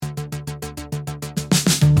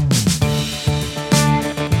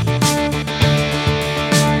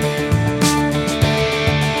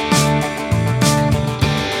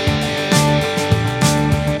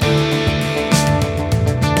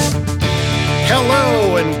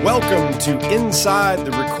Hello and welcome to Inside the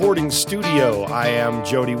Recording Studio. I am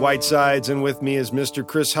Jody Whitesides, and with me is Mr.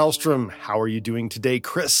 Chris Hellstrom. How are you doing today,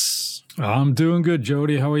 Chris? I'm doing good,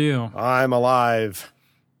 Jody. How are you? I'm alive.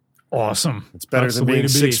 Awesome. It's better than being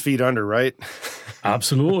 6 feet under, right?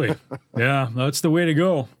 Absolutely. Yeah, that's the way to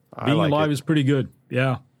go. Being alive is pretty good.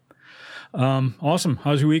 Yeah. Awesome.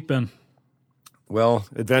 How's your week been? Well,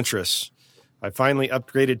 adventurous. I finally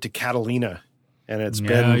upgraded to Catalina. And it's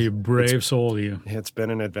been... Yeah, you brave soul, you. It's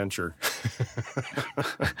been an adventure.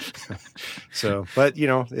 But, you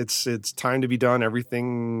know, it's time to be done.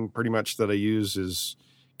 Everything pretty much that I use is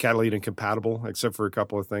Catalina compatible, except for a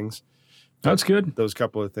couple of things. That's good. Those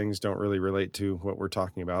couple of things don't really relate to what we're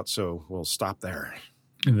talking about, so we'll stop there.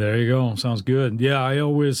 There you go. Sounds good. Yeah, I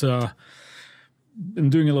always been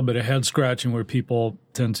doing a little bit of head scratching where people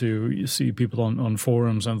tend to, you see people on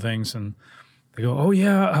forums and things, and they go, oh,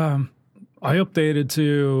 yeah, I updated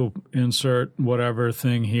to insert whatever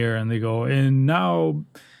thing here, and they go, and now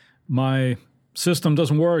my system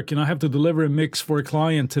doesn't work, and I have to deliver a mix for a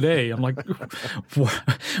client today. I'm like,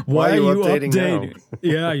 why are you updating?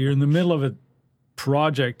 Yeah, you're in the middle of a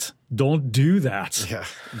project. Don't do that. Yeah,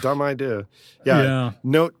 dumb idea. Yeah.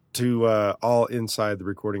 Note to all Inside the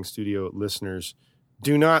Recording Studio listeners,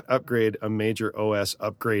 do not upgrade a major OS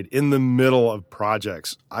upgrade in the middle of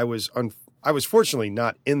projects. I was fortunately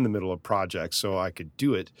not in the middle of projects, so I could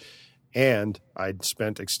do it. And I'd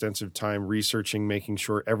spent extensive time researching, making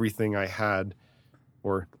sure everything I had,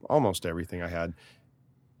 or almost everything I had,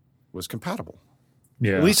 was compatible.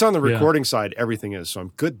 Yeah. At least on the recording side, everything is, so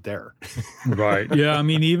I'm good there. Right. Yeah, I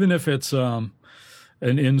mean, even if it's an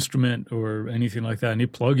instrument or anything like that, any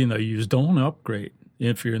plugin that you use, don't upgrade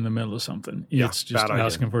if you're in the middle of something. It's just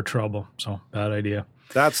asking for trouble, so bad idea.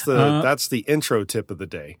 That's the intro tip of the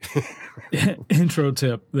day. Intro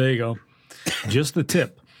tip. There you go. Just the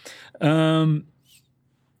tip.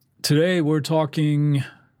 Today we're talking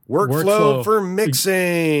workflow for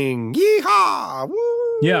mixing. Yeehaw! Woo!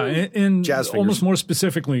 Yeah, and jazz almost more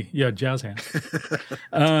specifically, jazz hands.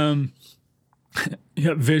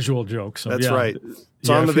 Visual jokes. So, that's right. It's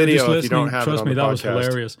on the video if you don't have it on the podcast. Trust me, that was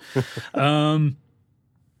hilarious.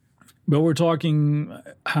 But we're talking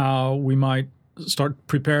how we might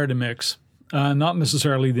prepare to mix. Not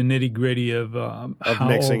necessarily the nitty gritty of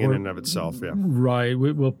mixing in and of itself. Yeah, right.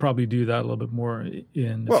 We'll probably do that a little bit more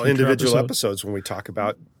in individual episodes when we talk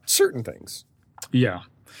about certain things. Yeah,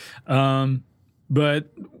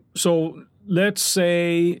 but so let's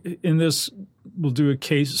say in this we'll do a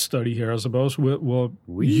case study here. I suppose.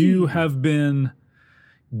 You have been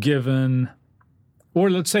given. Or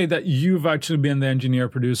let's say that you've actually been the engineer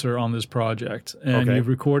producer on this project, and you've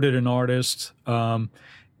recorded an artist, and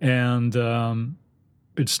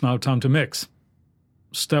it's now time to mix.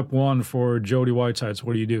 Step one for Jody Whitesides,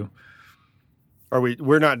 what do you do?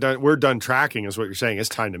 We're not done. We're done tracking, is what you're saying. It's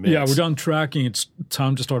time to mix. Yeah, we're done tracking. It's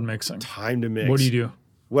time to start mixing. Time to mix. What do you do?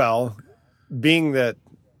 Well, being that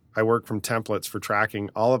I work from templates for tracking,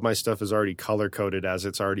 all of my stuff is already color coded as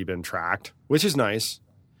it's already been tracked, which is nice.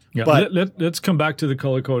 Yeah, but let's come back to the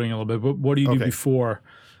color coding a little bit. But what do you do before?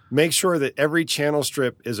 Make sure that every channel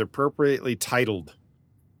strip is appropriately titled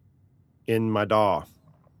in my DAW.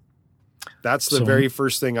 That's the very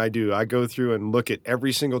first thing I do. I go through and look at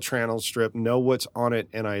every single channel strip, know what's on it,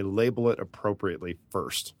 and I label it appropriately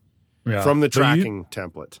first from the tracking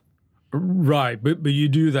template. Right, but you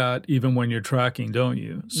do that even when you're tracking, don't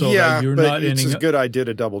you? So it's a good idea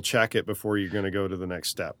to double check it before you're going to go to the next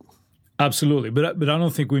step. Absolutely, but I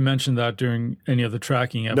don't think we mentioned that during any of the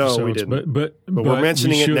tracking episodes. No, we didn't. But we're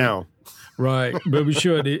mentioning it now. Right, but we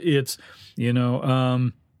should. It's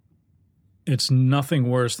nothing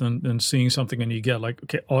worse than seeing something and you get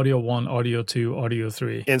audio 1, audio 2, audio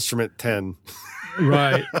 3. Instrument 10.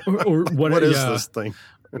 Right. Or what is this thing?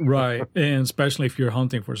 Right, and especially if you're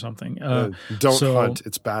hunting for something. Don't hunt.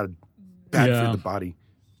 It's bad for the body.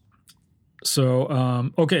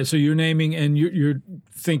 So, so you're naming and you're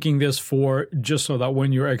thinking this for just so that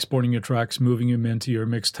when you're exporting your tracks, moving them into your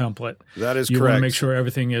mix template. That is correct. You want to make sure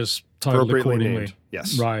everything is titled accordingly. Named.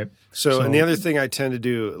 Yes. Right. So, and the other thing I tend to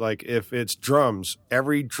do, like if it's drums,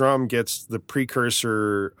 every drum gets the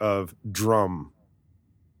precursor of drum.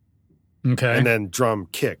 Okay. And then drum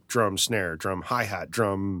kick, drum snare, drum hi-hat,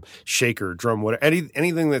 drum shaker, drum whatever.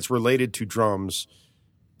 Anything that's related to drums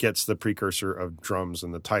gets the precursor of drums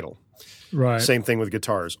in the title. Right. Same thing with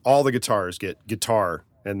guitars. All the guitars get guitar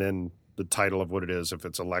and then the title of what it is, if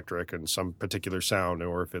it's electric and some particular sound,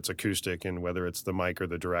 or if it's acoustic and whether it's the mic or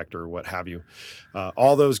the director or what have you.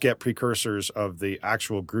 All those get precursors of the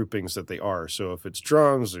actual groupings that they are. So if it's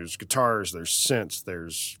drums, there's guitars, there's synths,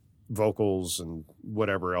 there's vocals and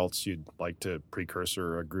whatever else you'd like to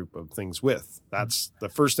precursor a group of things with. That's the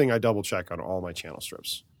first thing I double check on all my channel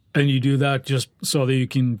strips. And you do that just so that you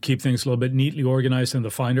can keep things a little bit neatly organized in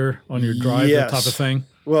the Finder on your drive, that type of thing?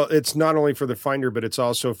 Well, it's not only for the Finder, but it's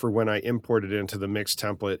also for when I import it into the mix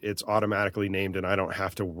template, it's automatically named and I don't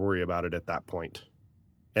have to worry about it at that point.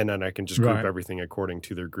 And then I can just group everything according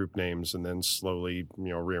to their group names and then slowly,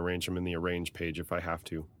 rearrange them in the arrange page if I have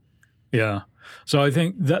to. Yeah. So I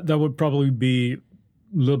think that would probably be a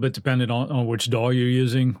little bit dependent on which DAW you're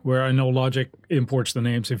using, where I know Logic imports the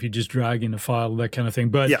names if you just drag in a file, that kind of thing.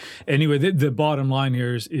 But anyway, the bottom line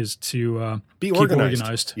here is to be keep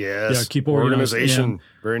organized. Yes. Yeah, keep organized. Organization.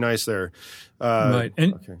 Very nice there. Right.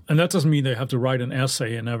 And that doesn't mean they have to write an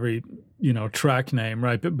essay in every, track name,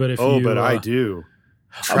 right? But if I do.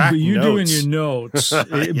 But you notes. do in your notes. Yes.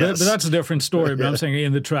 but that's a different story. But I'm saying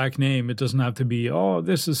in the track name, it doesn't have to be,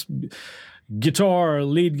 this is guitar,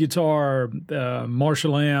 lead guitar,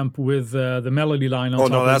 Marshall amp with the melody line on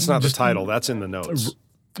top. Oh, no, that's not the title. That's in the notes.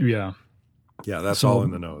 Yeah. Yeah, that's all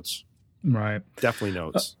in the notes. Right. Definitely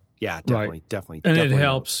notes. Definitely. And it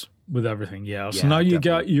helps with everything. Yeah. So now you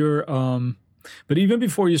got your, but even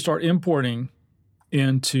before you start importing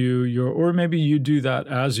into your, or maybe you do that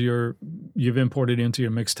as you've imported into your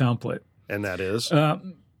mix template. And that is?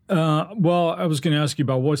 Well, I was going to ask you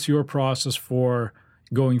about what's your process for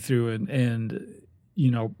going through and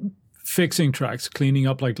fixing tracks, cleaning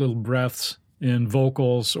up like little breaths in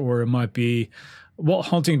vocals, or it might be,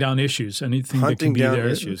 hunting down issues, anything that can be there.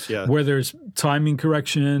 Issues, yeah. Where there's timing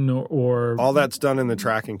correction or... All that's done in the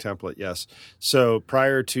tracking template, yes. So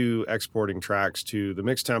prior to exporting tracks to the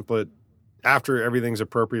mix template, after everything's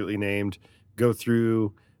appropriately named, go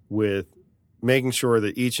through with making sure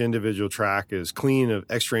that each individual track is clean of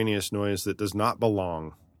extraneous noise that does not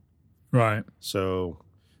belong. Right. So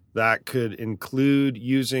that could include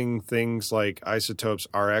using things like Isotope's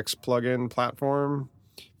RX plugin platform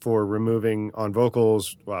for removing on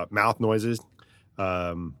vocals, mouth noises,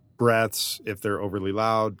 breaths, if they're overly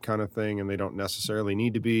loud kind of thing, and they don't necessarily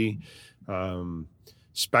need to be.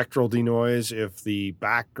 Spectral denoise, if the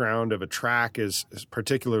background of a track is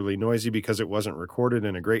particularly noisy because it wasn't recorded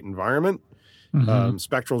in a great environment. Mm-hmm.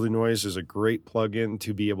 Spectral denoise is a great plugin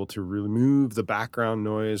to be able to remove the background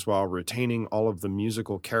noise while retaining all of the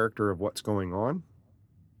musical character of what's going on.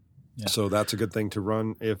 Yeah. So that's a good thing to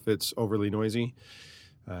run if it's overly noisy.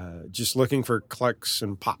 Just looking for clicks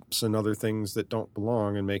and pops and other things that don't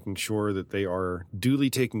belong and making sure that they are duly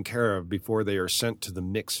taken care of before they are sent to the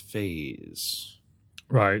mix phase.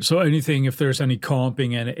 Right. So anything, if there's any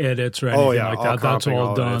comping and edits or anything like that, that's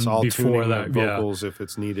all done before that. Vocals, if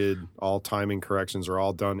it's needed, all timing corrections are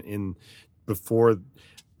all done before.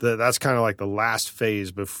 That's kind of like the last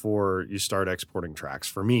phase before you start exporting tracks,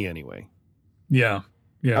 for me anyway. Yeah.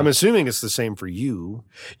 Yeah. I'm assuming it's the same for you.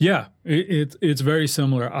 Yeah. It's very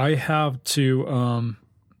similar. I have to,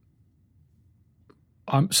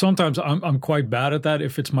 sometimes I'm quite bad at that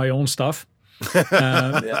if it's my own stuff.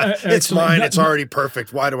 It's mine. It's already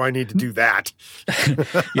perfect. Why do I need to do that?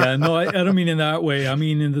 Yeah, no, I don't mean in that way. I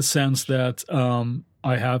mean in the sense that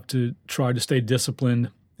I have to try to stay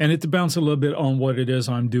disciplined, and it depends a little bit on what it is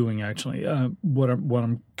I'm doing. Actually, what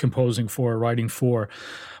I'm composing for, writing for.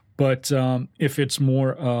 But if it's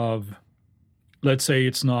more of, let's say,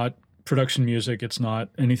 it's not production music, it's not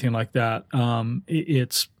anything like that.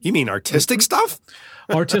 It's you mean artistic stuff?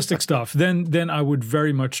 Artistic stuff, then I would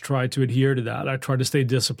very much try to adhere to that. I try to stay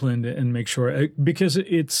disciplined and make sure, because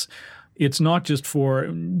it's not just for,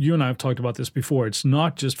 you and I have talked about this before, it's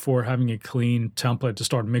not just for having a clean template to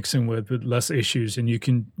start mixing with less issues, and you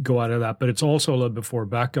can go out of that, but it's also a little bit for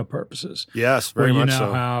backup purposes. Yes, very much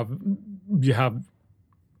so. You have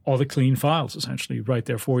all the clean files essentially right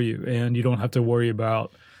there for you, and you don't have to worry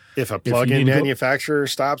about if a plugin manufacturer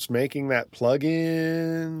stops making that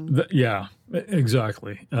plugin. Yeah,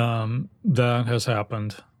 exactly. That has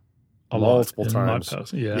happened multiple times.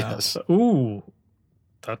 Yeah. Yes. Ooh,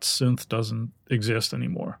 that synth doesn't exist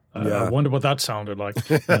anymore. I wonder what that sounded like.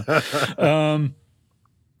 That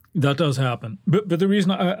does happen. But the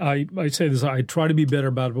reason I say this, I try to be better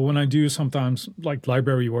about it. But when I do sometimes like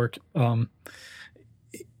library work,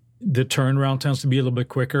 the turnaround tends to be a little bit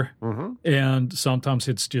quicker, and sometimes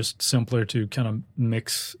it's just simpler to kind of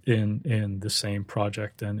mix in the same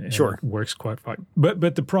project, and sure. It works quite fine.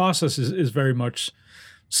 But the process is very much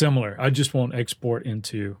similar. I just won't export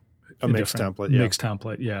into a mixed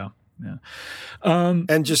template. Yeah.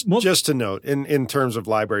 And just to note, in terms of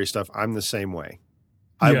library stuff, I'm the same way.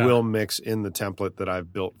 I will mix in the template that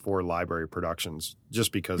I've built for library productions,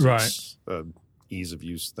 just because it's an ease of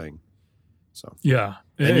use thing. So yeah,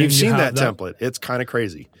 and you've seen that template. It's kind of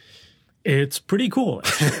crazy. It's pretty cool.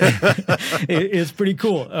 It's pretty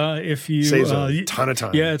cool. If you saves a ton of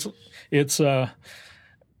time. Yeah, it's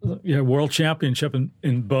world championship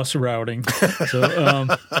in bus routing. So,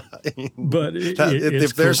 but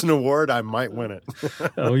if there's an award, I might win it.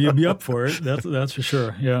 Oh, you'd be up for it. That's for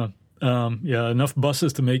sure. Yeah. Enough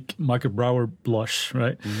buses to make Michael Brower blush,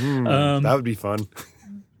 right? That would be fun.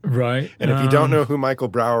 Right. And if you don't know who Michael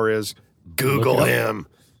Brower is, Google him.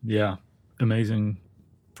 Yeah. Amazing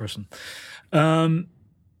person. One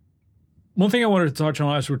thing I wanted to touch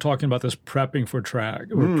on as we're talking about this prepping for track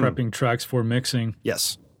or prepping tracks for mixing.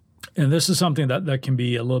 Yes. And this is something that can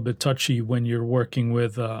be a little bit touchy when you're working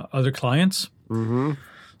with other clients. Mm-hmm.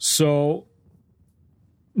 So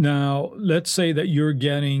now let's say that you're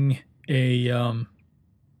getting a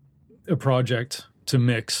project to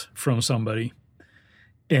mix from somebody,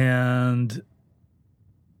 and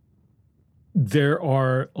there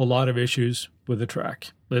are a lot of issues with the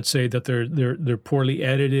track. Let's say that they're poorly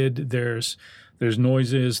edited. There's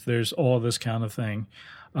noises. There's all this kind of thing.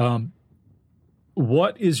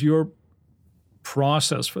 What is your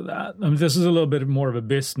process for that? I mean, this is a little bit more of a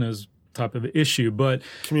business type of issue, but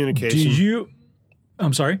communication.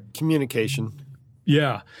 I'm sorry? Communication.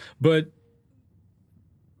 Yeah, but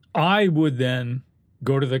I would then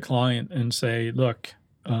go to the client and say, look,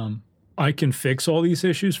 I can fix all these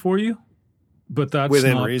issues for you, but that's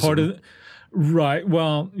within not reason. Part of it. Right.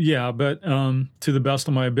 Well, yeah, but to the best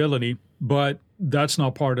of my ability, but that's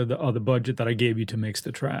not part of the budget that I gave you to mix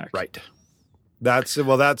the track. Right. That's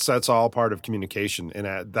all part of communication,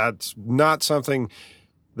 and that's not something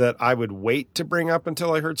that I would wait to bring up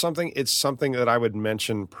until I heard something. It's something that I would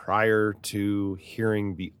mention prior to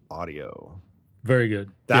hearing the audio. Very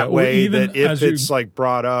good. That way, that if it's like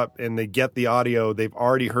brought up and they get the audio, they've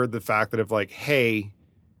already heard the fact that if like, hey,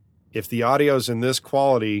 if the audio's in this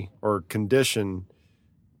quality or condition,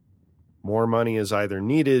 more money is either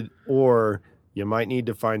needed or you might need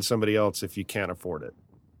to find somebody else if you can't afford it.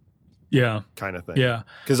 Yeah. Kind of thing. Yeah.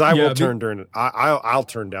 Because I'll turn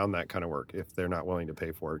down that kind of work if they're not willing to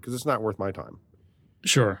pay for it because it's not worth my time.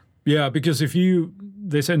 Sure. Yeah, because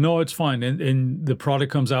they say, no, it's fine, and the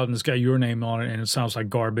product comes out and it's got your name on it and it sounds like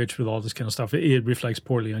garbage with all this kind of stuff, it reflects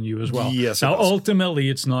poorly on you as well. Yes. Now, ultimately,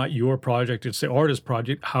 it's not your project, it's the artist's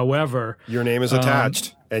project. However, your name is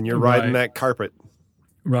attached and you're riding that carpet.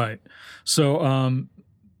 Right. So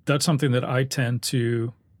that's something that I tend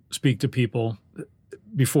to speak to people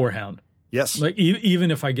beforehand. Yes. Like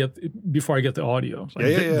even if before I get the audio. Like,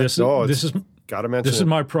 This is gotta mention this is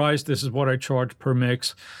my price. This is what I charge per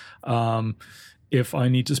mix. If I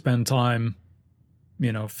need to spend time,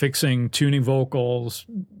 fixing, tuning vocals,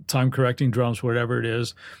 time correcting drums, whatever it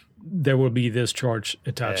is, there will be this charge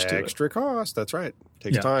attached to it. Extra cost. That's right.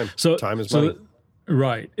 Takes time. So time is money.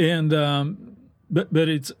 Right. And but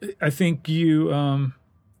it's, I think you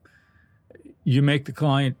make the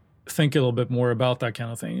client think a little bit more about that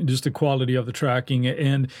kind of thing, just the quality of the tracking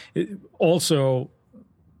and also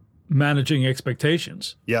managing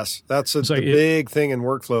expectations. Yes, that's the big thing in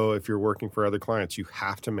workflow. If you're working for other clients, you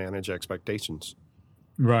have to manage expectations.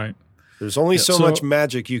 Right. There's only so much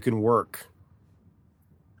magic you can work,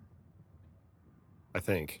 I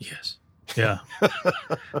think. Yes. Yeah.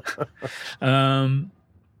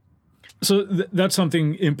 So that's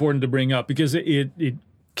something important to bring up because it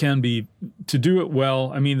can be, to do it well.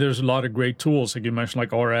 I mean, there's a lot of great tools, like you mentioned,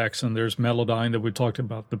 like RX, and there's Melodyne that we talked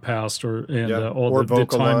about in the past, or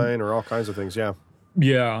Vocaline, or all kinds of things. Yeah,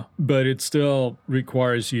 yeah, but it still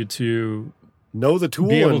requires you to know the tool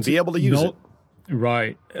and be able to use it.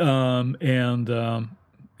 Right, and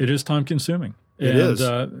it is time consuming. It is.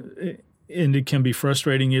 And it can be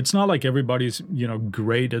frustrating. It's not like everybody's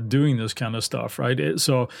great at doing this kind of stuff, right?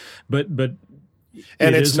 But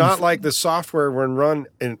and it's not like the software, when run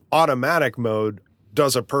in automatic mode,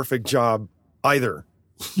 does a perfect job either.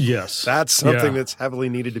 Yes. That's something that's heavily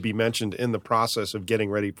needed to be mentioned in the process of getting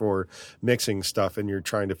ready for mixing stuff and you're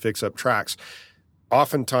trying to fix up tracks.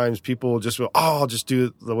 Oftentimes people will just go, I'll just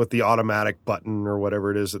do it with the automatic button or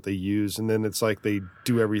whatever it is that they use. And then it's like they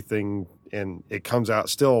do everything and it comes out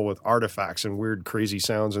still with artifacts and weird, crazy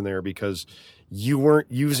sounds in there because you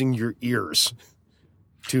weren't using your ears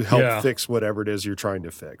to help fix whatever it is you're trying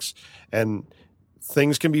to fix. And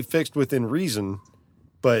things can be fixed within reason,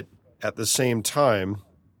 but at the same time,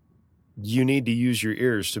 you need to use your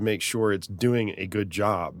ears to make sure it's doing a good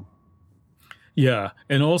job. Yeah.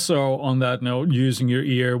 And also on that note, using your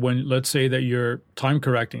ear when, let's say that you're time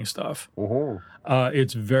correcting stuff.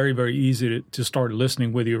 it's very, very easy to start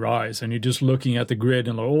listening with your eyes. And you're just looking at the grid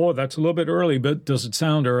and like, oh, that's a little bit early, but does it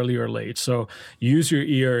sound early or late? So use your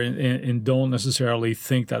ear and don't necessarily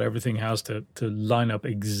think that everything has to line up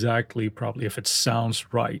exactly properly if it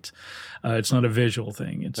sounds right. It's not a visual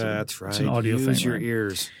thing. That's right. It's an audio thing. Use your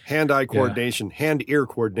ears. Hand-eye coordination, hand-ear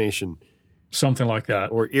coordination. Something like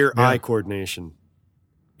that. Or ear-eye coordination.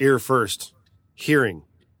 Ear first.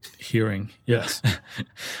 Hearing, yes.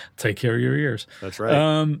 Take care of your ears. That's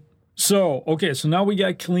right. So now we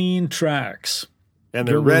got clean tracks. And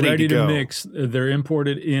they're ready to go. Mix. They're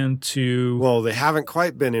imported into... Well, they haven't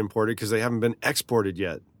quite been imported because they haven't been exported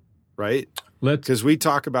yet, right? Because we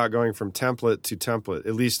talk about going from template to template.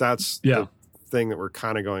 At least that's the thing that we're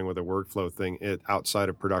kind of going with a workflow thing outside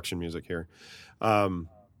of production music here.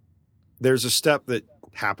 There's a step that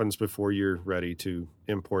happens before you're ready to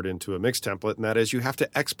import into a mix template, and that is you have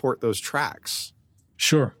to export those tracks.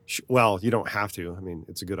 Sure. Well, you don't have to. I mean,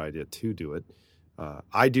 it's a good idea to do it.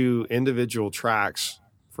 I do individual tracks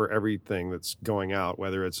for everything that's going out,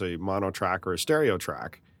 whether it's a mono track or a stereo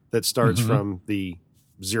track that starts from the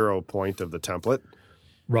 0 point of the template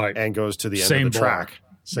and goes to the end of the track.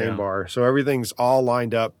 Same bar. So everything's all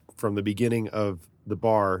lined up from the beginning of the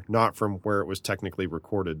bar, not from where it was technically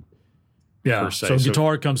recorded. Yeah, so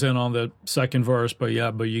guitar comes in on the second verse, but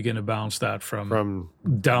you're going to bounce that from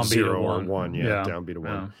downbeat 0 to 1. or 1, downbeat to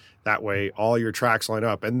 1. That way, all your tracks line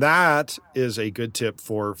up. And that is a good tip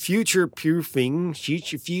for future-proofing. Say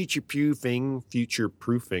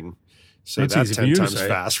That's that 10 times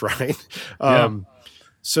fast, right?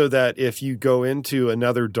 So that if you go into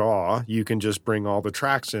another DAW, you can just bring all the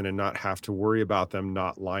tracks in and not have to worry about them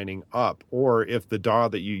not lining up. Or if the DAW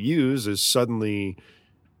that you use is suddenly...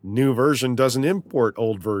 new version doesn't import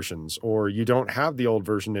old versions, or you don't have the old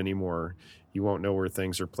version anymore, you won't know where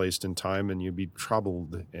things are placed in time, and you'll be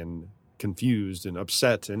troubled and confused and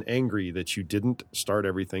upset and angry that you didn't start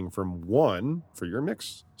everything from 1 for your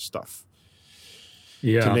mix stuff.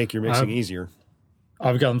 Yeah, to make your mixing easier.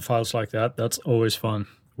 I've gotten files like that. That's always fun.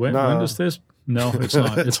 When does this? No, it's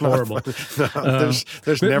not. It's horrible.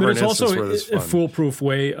 There's never an instance where this is fun. A foolproof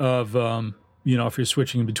way of... if you're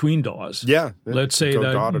switching between DAWs. Yeah. Let's say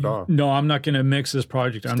that, DAW to DAW. No, I'm not going to mix this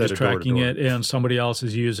project. I'm just tracking it, and somebody else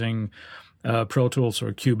is using Pro Tools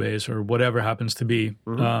or Cubase or whatever happens to be.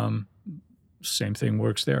 Same thing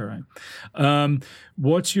works there, right?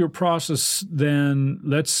 What's your process then?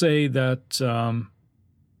 Let's say that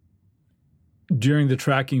during the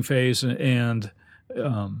tracking phase and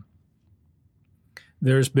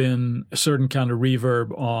there's been a certain kind of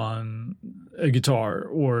reverb on a guitar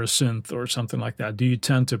or a synth or something like that. Do you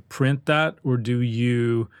tend to print that, or do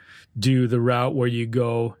you do the route where you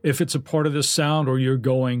go, if it's a part of the sound or you're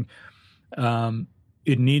going,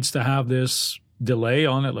 it needs to have this delay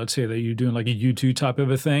on it. Let's say that you're doing like a U2 type of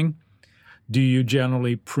a thing. Do you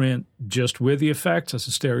generally print just with the effects as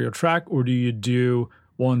a stereo track, or do you do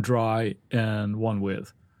one dry and one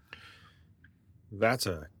with? That's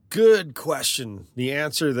a good question. The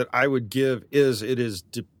answer that I would give is it is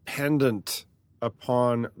dependent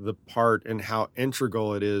upon the part and how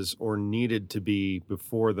integral it is or needed to be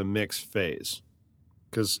before the mix phase.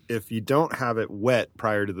 Because if you don't have it wet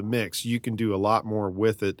prior to the mix, you can do a lot more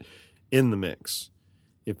with it in the mix.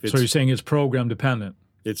 So you're saying it's program dependent?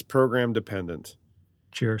 It's program dependent.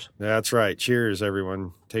 Cheers. That's right. Cheers,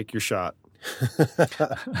 everyone. Take your shot.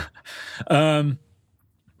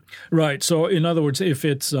 Right. So in other words, if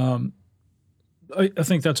it's, I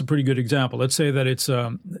think that's a pretty good example. Let's say that it's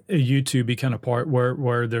a U2 kind of part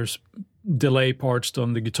where there's delay parts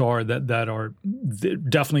on the guitar that are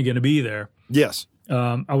definitely going to be there. Yes.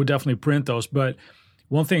 I would definitely print those. But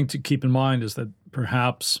one thing to keep in mind is that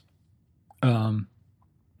perhaps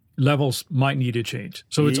levels might need to change.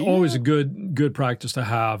 So it's always a good practice to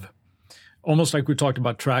have, almost like we talked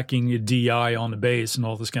about tracking a DI on the bass and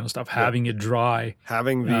all this kind of stuff, having it dry.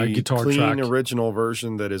 Having the guitar clean track. original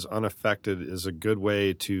version that is unaffected is a good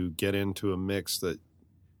way to get into a mix that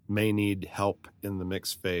may need help in the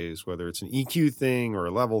mix phase, whether it's an EQ thing or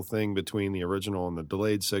a level thing between the original and the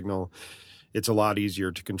delayed signal. It's a lot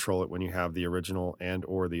easier to control it when you have the original and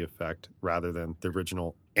or the effect rather than the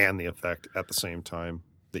original and the effect at the same time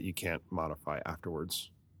that you can't modify afterwards.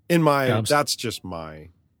 That's just my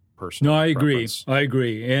personal preference. I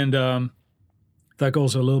agree. And that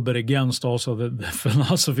goes a little bit against also the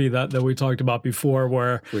philosophy that we talked about before,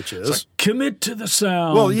 which is like, commit to the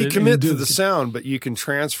sound. Well, you commit to the sound, but you can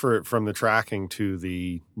transfer it from the tracking to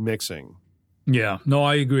the mixing. Yeah, no,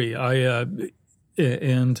 I agree.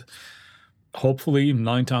 And hopefully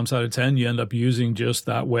 9 times out of 10, you end up using just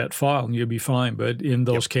that wet file and you'll be fine. But in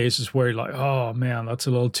those cases where you're like, oh man, that's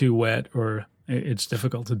a little too wet, or it's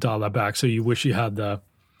difficult to dial that back. So you wish you had the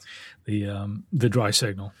dry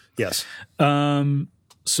signal. Yes.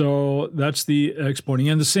 So that's the exporting,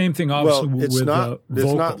 and the same thing obviously with it's not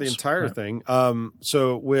vocals, the entire right? thing.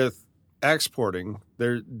 So with exporting,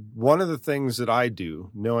 one of the things that I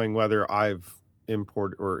do, knowing whether I've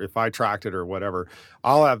imported or if I tracked it or whatever,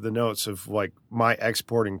 I'll have the notes of like my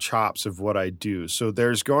exporting chops of what I do. So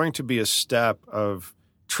there's going to be a step of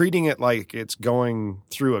treating it like it's going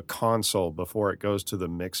through a console before it goes to the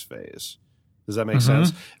mix phase. Does that make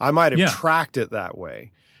sense? I might have tracked it that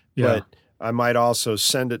way, but I might also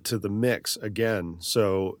send it to the mix again.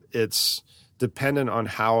 So it's dependent on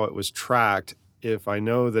how it was tracked. If I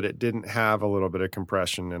know that it didn't have a little bit of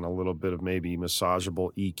compression and a little bit of maybe massageable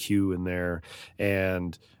EQ in there,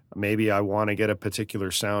 and maybe I want to get a particular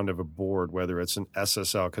sound of a board, whether it's an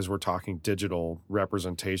SSL, because we're talking digital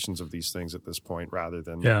representations of these things at this point rather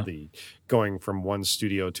than the going from one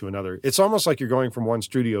studio to another. It's almost like you're going from one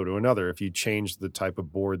studio to another if you change the type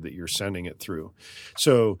of board that you're sending it through.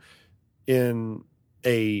 So in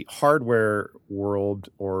a hardware world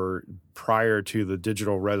or prior to the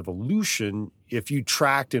digital revolution, if you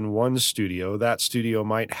tracked in one studio, that studio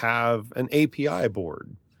might have an API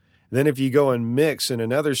board. Then if you go and mix in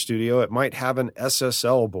another studio, it might have an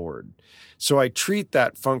SSL board. So I treat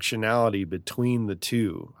that functionality between the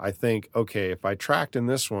two. I think, okay, if I tracked in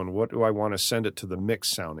this one, what do I want to send it to the mix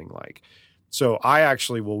sounding like? So I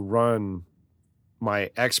actually will run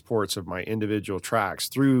my exports of my individual tracks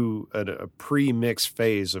through a pre-mix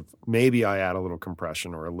phase of maybe I add a little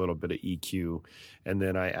compression or a little bit of EQ, and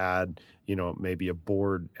then I add, maybe a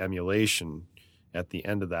board emulation at the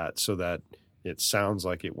end of that so that it sounds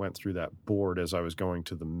like it went through that board as I was going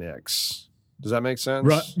to the mix. Does that make sense?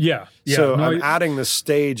 Right. Yeah. So I'm adding the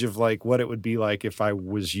stage of like what it would be like if I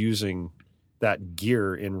was using that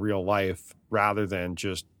gear in real life rather than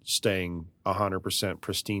just staying 100%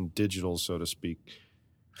 pristine digital, so to speak.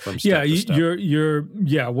 From step to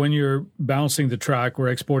step. When you're bouncing the track or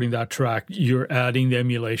exporting that track, you're adding the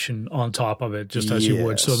emulation on top of it, just as you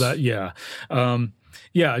would. So that,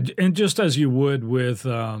 and just as you would with,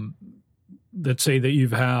 let's say that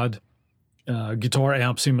you've had guitar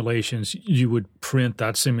amp simulations, you would print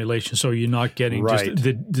that simulation, so you're not getting just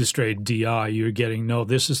the straight DI. You're getting,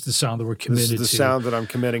 this is the sound that we're committed to. This is the sound that I'm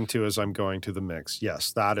committing to as I'm going to the mix.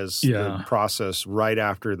 Yes, that is the process right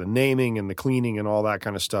after the naming and the cleaning and all that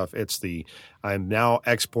kind of stuff. I'm now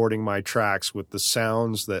exporting my tracks with the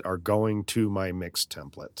sounds that are going to my mix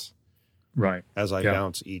template. Right. As I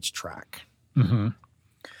bounce each track. Mm-hmm.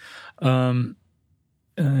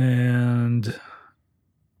 And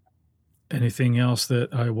anything else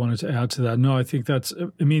that I wanted to add to that? No, I think I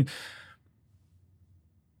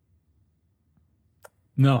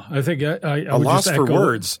think I a would loss just for echo.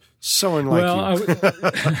 words. So unlike you.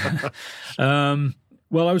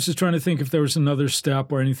 I was just trying to think if there was another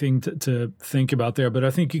step or anything to think about there, but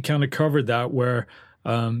I think you kind of covered that where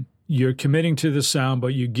you're committing to the sound,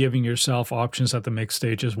 but you're giving yourself options at the mix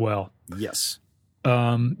stage as well. Yes.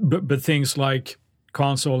 But things like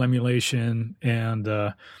console emulation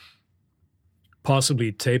and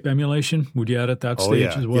possibly tape emulation, would you add at that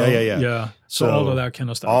stage as well? Yeah. So all of that kind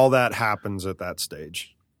of stuff. All that happens at that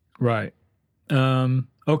stage. Right.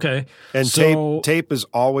 Okay. And tape is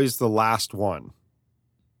always the last one.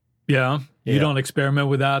 Yeah. You don't experiment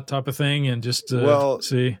with that type of thing and just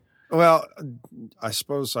see? Well, I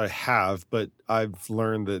suppose I have, but I've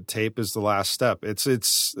learned that tape is the last step. It's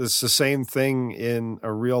the same thing in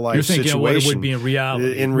a real life situation. You're thinking what it would be in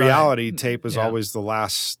reality. In reality, tape is always the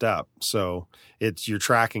last step. So you're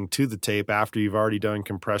tracking to the tape after you've already done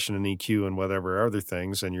compression and EQ and whatever other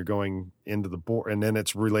things, and you're going into the board, and then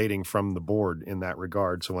it's relating from the board in that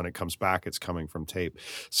regard. So when it comes back, it's coming from tape.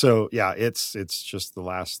 So it's just the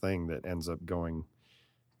last thing that ends up going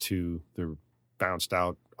to the bounced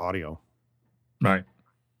out audio. Right.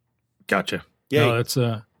 Gotcha. Yeah. No, that's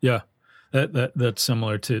that's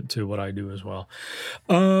similar to what I do as well.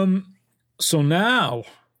 So now.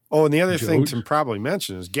 Oh, and the other thing to probably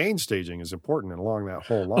mention is gain staging is important along that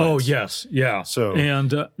whole line. Oh, yes. Yeah. So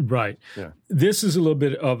right. Yeah. This is a little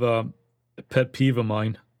bit of a pet peeve of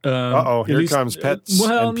mine. Here comes pets.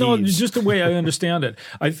 Well, and no, peeves. just the way I understand it,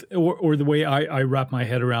 or the way I wrap my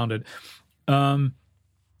head around it.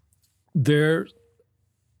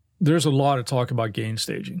 There's a lot of talk about gain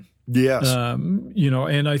staging. Yes.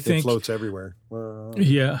 And I think it floats everywhere.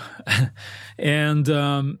 Yeah. And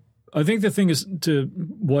I think the thing is to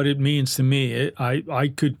what it means to me,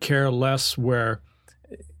 I could care less where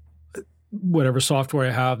whatever software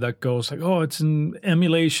I have that goes like, oh, it's an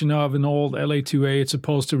emulation of an old LA2A. It's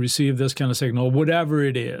supposed to receive this kind of signal, whatever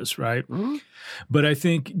it is, right? Mm-hmm. But I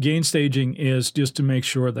think gain staging is just to make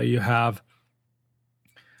sure that you have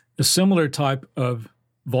a similar type of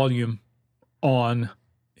volume on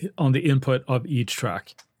the input of each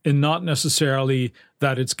track, and not necessarily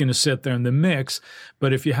that it's going to sit there in the mix.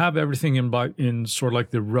 But if you have everything in sort of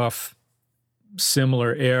like the rough,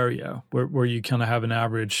 similar area where you kind of have an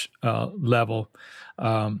average level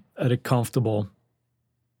at a comfortable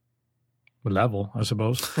level, I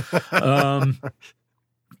suppose,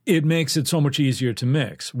 it makes it so much easier to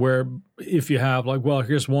mix. Where if you have like, well,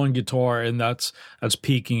 here's one guitar and that's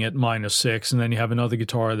peaking at -6, and then you have another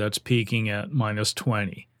guitar that's peaking at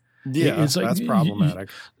 -20. Yeah, it's like, that's problematic.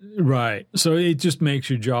 Right. So it just makes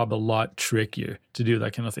your job a lot trickier to do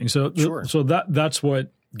that kind of thing. So sure. So that's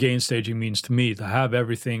what gain staging means to me, to have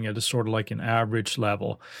everything at a sort of like an average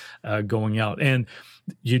level going out. And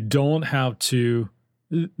you don't have to,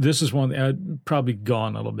 this is one that probably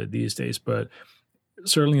gone a little bit these days, but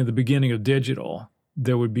certainly in the beginning of digital,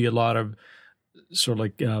 there would be a lot of sort of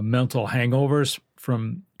like mental hangovers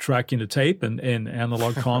from tracking the tape and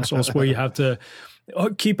analog consoles where you have to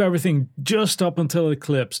keep everything just up until it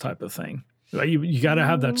clips type of thing. Right? You got to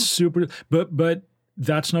have that super, but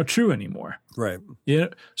that's not true anymore. Right. Yeah.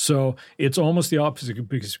 So it's almost the opposite,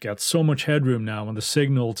 because you've got so much headroom now, and the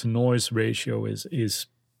signal to noise ratio is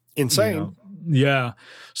insane. Yeah.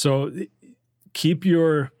 So keep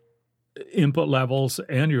your input levels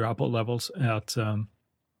and your output levels at,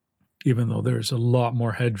 even though there's a lot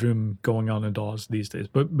more headroom going on in DAWs these days,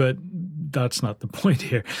 but that's not the point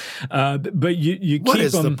here. But you what keep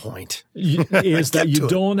is them. The point? Is that you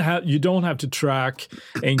don't have to track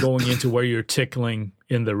and going into where you're tickling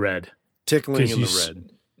in the red. Tickling in the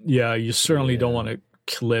red. Yeah, you certainly don't want to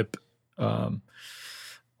clip on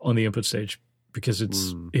the input stage, because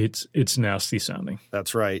it's nasty sounding.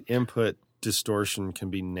 That's right. Input distortion can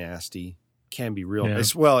be nasty. Can be real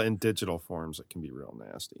as well. In digital forms, it can be real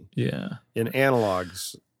nasty. Yeah. In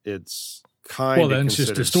analogs, it's kind of then it's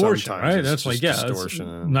just distortion, right? That's like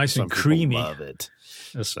distortion. Nice and creamy. Love it.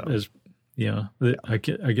 I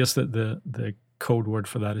guess that the code word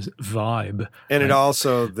for that is vibe. And it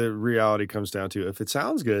also, the reality comes down to, if it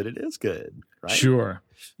sounds good, it is good, right? Sure.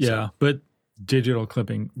 Yeah, but digital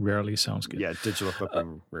clipping rarely sounds good. Yeah, digital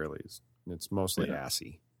clipping rarely is. It's mostly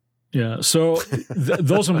assy. Yeah, so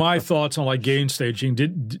those are my thoughts on like gain staging.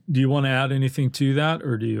 Do you want to add anything to that,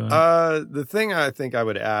 or do you? The thing I think I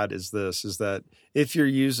would add is that if you're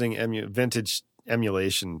using vintage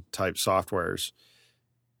emulation type softwares,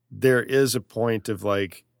 there is a point of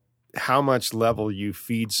like how much level you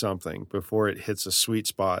feed something before it hits a sweet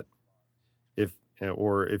spot.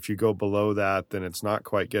 If you go below that, then it's not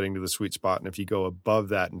quite getting to the sweet spot, and if you go above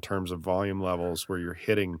that in terms of volume levels where you're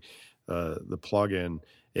hitting the plugin,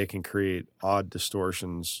 it can create odd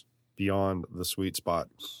distortions beyond the sweet spot.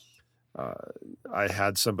 I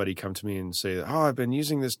had somebody come to me and say, "Oh, I've been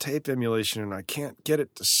using this tape emulation and I can't get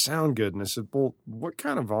it to sound good." And I said, "Well, what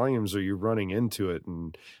kind of volumes are you running into it,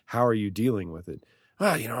 and how are you dealing with it?"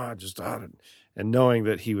 I just thought it. And knowing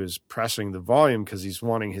that he was pressing the volume because he's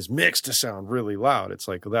wanting his mix to sound really loud, it's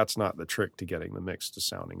like, well, that's not the trick to getting the mix to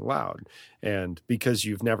sounding loud. And because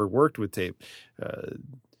you've never worked with tape,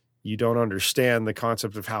 you don't understand the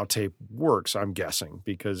concept of how tape works, I'm guessing,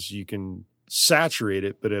 because you can saturate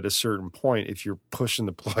it, but at a certain point, if you're pushing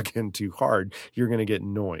the plug in too hard, you're going to get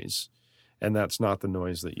noise. And that's not the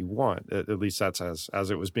noise that you want. At least that's as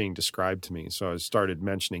it was being described to me. So I started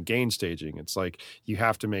mentioning gain staging. It's like you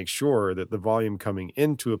have to make sure that the volume coming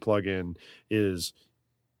into a plugin is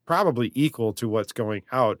probably equal to what's going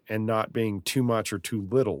out, and not being too much or too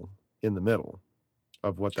little in the middle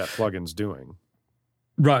of what that plugin's doing.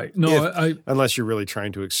 Right. No, unless you're really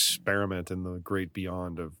trying to experiment in the great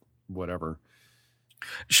beyond of whatever.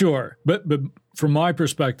 Sure. But from my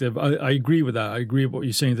perspective, I agree with that. I agree with what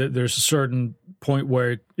you're saying, that there's a certain point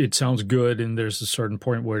where it sounds good, and there's a certain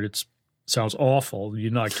point where it sounds awful.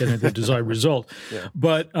 You're not getting the desired result. Yeah.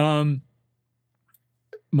 But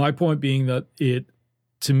my point being that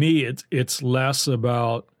to me, it's less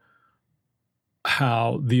about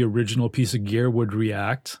how the original piece of gear would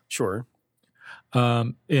react. Sure.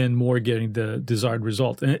 And more getting the desired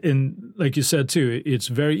result. And like you said, too, it's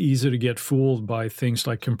very easy to get fooled by things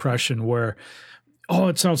like compression where,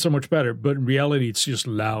 it sounds so much better, but in reality, it's just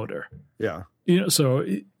louder. Yeah. So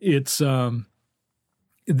it's, and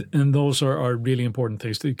those are really important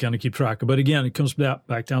things to kind of keep track of. But again, it comes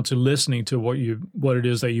back down to listening to what it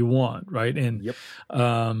is that you want, right? And yep.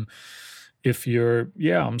 If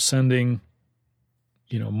I'm sending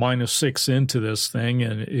 -6 into this thing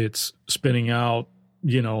and it's spinning out,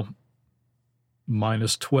 -12.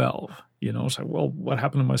 It's like, well, what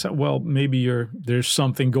happened to my sound? Well, maybe there's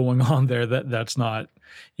something going on there that's not,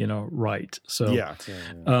 right. So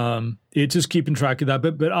it's just keeping track of that.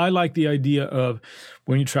 But I like the idea of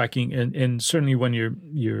when you're tracking and certainly when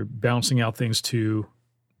you're bouncing out things to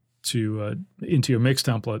into your mix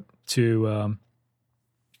template to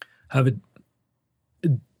have a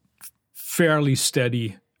fairly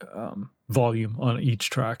steady volume on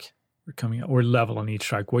each track. Coming out or level on each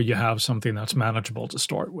track where you have something that's manageable to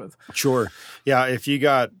start with. Sure. Yeah. If you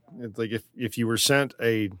got if you were sent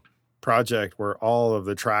a project where all of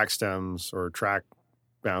the track stems or track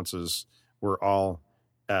bounces were all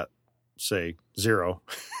at say 0,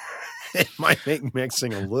 it might make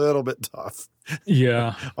mixing a little bit tough.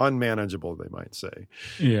 Yeah. Unmanageable, they might say.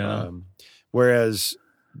 Yeah. Whereas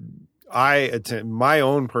my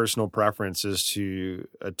own personal preference is to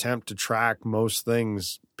attempt to track most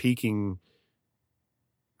things peaking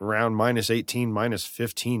around -18,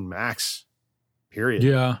 -15 max, period.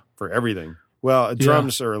 Yeah. For everything. Well,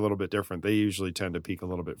 drums are a little bit different. They usually tend to peak a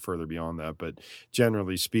little bit further beyond that, but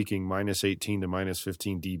generally speaking, -18 to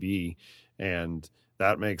 -15 dB, and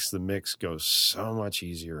that makes the mix go so much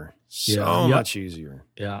easier. Much easier.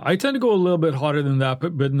 Yeah. I tend to go a little bit hotter than that,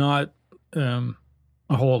 but not a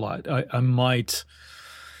whole lot. I might,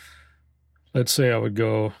 let's say I would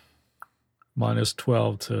go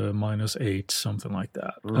 -12 to -8, something like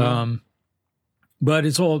that. Mm-hmm. But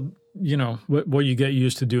it's all, what you get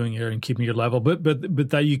used to doing here and keeping your level. But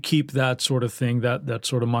that you keep that sort of thing, that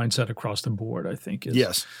sort of mindset across the board, I think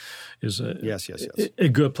is a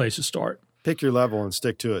good place to start. Pick your level and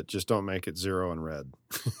stick to it. Just don't make it 0 and red.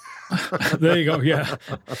 There you go. Yeah.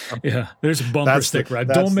 Yeah. There's a bumper sticker, right?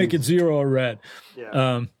 Don't make it 0 or red.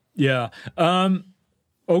 Yeah.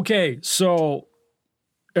 Okay. So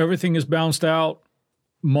everything is bounced out,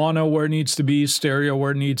 mono where it needs to be, stereo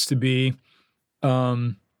where it needs to be.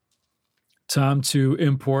 Time to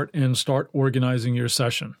import and start organizing your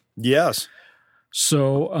session. Yes.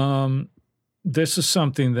 So this is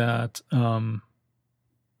something that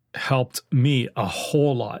helped me a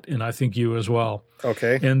whole lot, and I think you as well.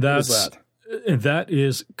 Okay. And that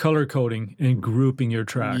is color coding and grouping your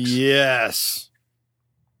tracks. Yes,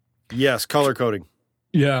 color coding.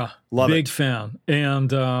 Yeah, love big it. Fan,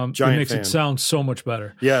 and it makes it sound so much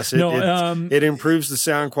better. Yes, it improves the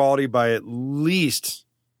sound quality by at least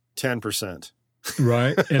 10%.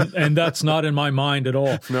 Right, and that's not in my mind at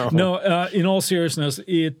all. No. In all seriousness,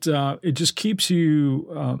 it just keeps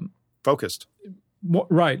you focused.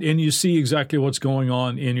 Right, and you see exactly what's going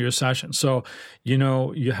on in your session. So,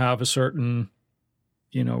 you have a certain,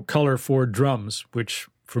 color for drums, which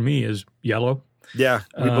for me is yellow. Yeah,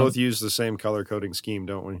 we both use the same color coding scheme,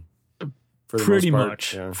 don't we? Pretty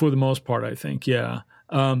much, for the most part, I think, yeah.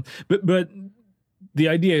 But the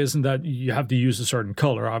idea isn't that you have to use a certain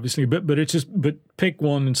color, obviously, but pick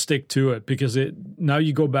one and stick to it, because now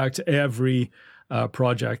you go back to every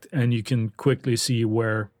project and you can quickly see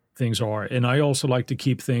where things are. And I also like to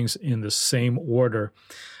keep things in the same order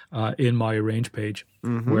in my arrange page,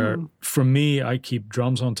 where for me, I keep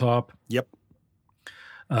drums on top. Yep.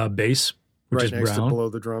 Bass, which is next brown. to below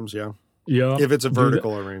the drums, yeah. Yeah. If it's a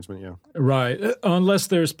vertical arrangement, yeah. Right. Unless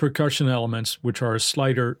there's percussion elements, which are a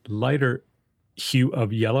lighter hue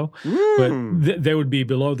of yellow. But they would be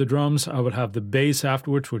below the drums. I would have the bass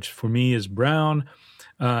afterwards, which for me is brown.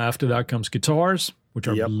 After that comes guitars, which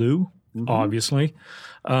are blue, obviously.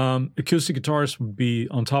 Acoustic guitars would be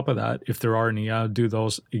on top of that. If there are any, I'll do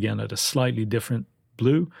those again at a slightly different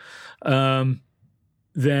blue.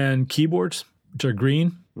 Then keyboards, which are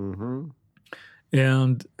green.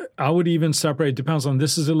 And I would even separate, depends on,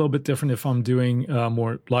 this is a little bit different if I'm doing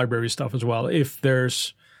more library stuff as well. If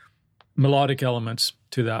there's melodic elements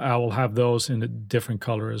to that, I will have those in a different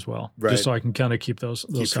color as well, just so I can kind of keep those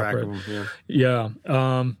separate. Track of them, yeah.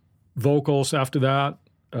 Vocals after that,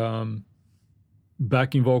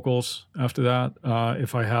 backing vocals after that.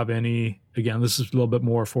 If I have any, again, this is a little bit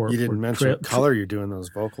more for... You didn't mention what color you're doing those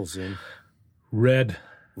vocals in. Red.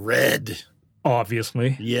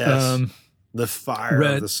 Obviously. Yes. The fire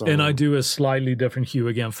red, of the song. And I do a slightly different hue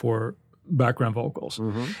again for background vocals.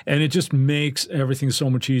 And it just makes everything so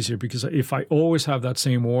much easier, because if I always have that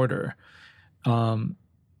same order,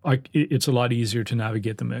 it's a lot easier to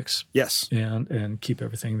navigate the mix. Yes. And keep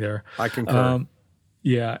everything there. I concur.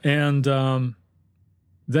 Yeah. And then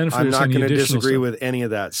if I'm there's not any going to additional disagree stuff, with any of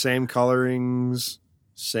that. Same colorings,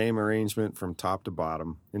 same arrangement from top to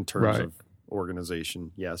bottom in terms of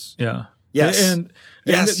organization. Yes. Yeah. Yes. And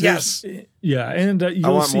yes. Yeah. And I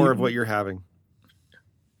want more of what you're having.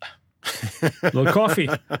 A little coffee.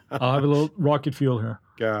 I'll have a little rocket fuel here.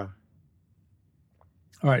 Yeah.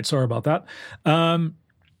 All right. Sorry about that.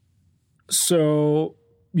 So,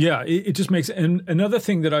 yeah, it just makes – and another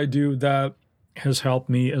thing that I do that has helped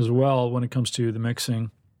me as well when it comes to the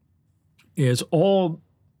mixing is all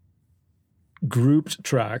grouped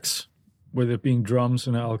tracks, whether it being drums,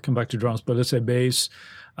 and I'll come back to drums, but let's say bass,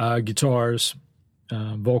 guitars,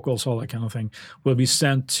 vocals, all that kind of thing, will be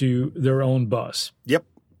sent to their own bus. Yep.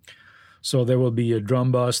 So there will be a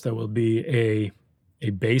drum bus, there will be a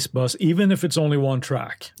bass bus, even if it's only one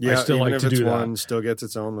track. Yeah, I still even like if to it's do one, that. still gets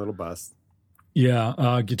its own little bus.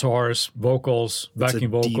 Yeah, guitars, vocals, backing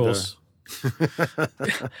vocals.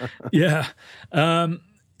 Yeah.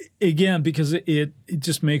 Again, because it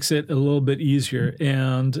just makes it a little bit easier.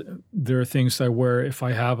 And there are things that where if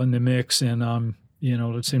I have in the mix and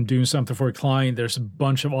let's say I'm doing something for a client, there's a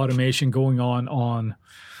bunch of automation going on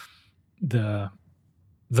the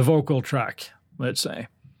vocal track, let's say.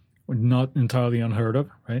 Not entirely unheard of,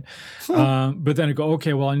 right? But then I go,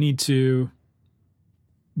 okay, well, I need to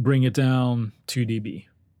bring it down 2 dB.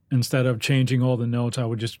 Instead of changing all the notes, I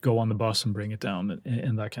would just go on the bus and bring it down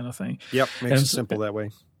and that kind of thing. Yep, makes it simple that way.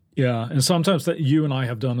 Yeah, and sometimes that you and I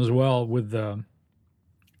have done as well with the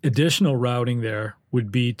additional routing there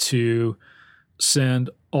would be to send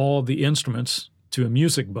all the instruments to a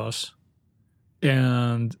music bus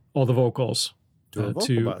and all the vocals to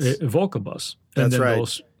a vocal bus. That's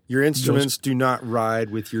right. Your instruments do not ride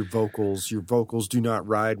with your vocals. Your vocals do not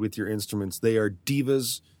ride with your instruments. They are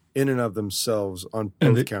divas in and of themselves on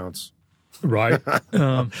both counts. Right.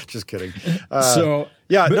 Just kidding. But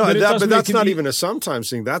that's not even a sometimes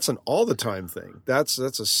thing. That's an all the time thing. That's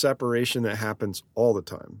a separation that happens all the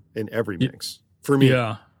time in every mix. For me.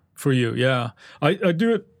 Yeah. For you, yeah. I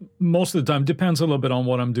do it most of the time. Depends a little bit on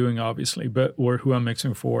what I'm doing, obviously, or who I'm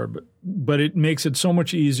mixing for. But it makes it so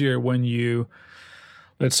much easier when you,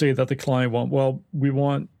 let's say that the client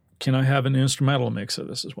can I have an instrumental mix of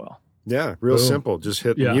this as well? Yeah, real simple. Just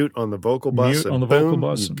hit mute on the vocal bus and boom,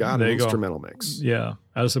 you've got an instrumental mix. Yeah,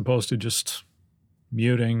 as opposed to just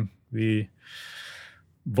muting the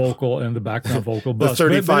vocal and the background vocal bus. The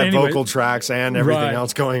 35 vocal tracks and everything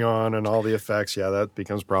else going on and all the effects. Yeah, that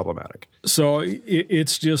becomes problematic. So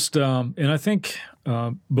it's just, and I think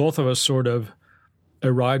both of us sort of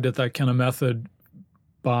arrived at that kind of method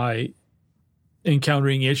by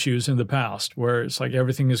encountering issues in the past where it's like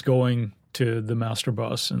everything is going to the master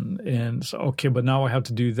bus and so, okay, but now I have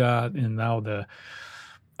to do that. And now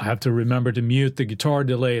I have to remember to mute the guitar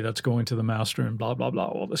delay that's going to the master and blah, blah, blah,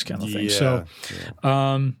 all this kind of thing. So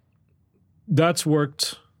that's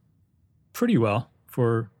worked pretty well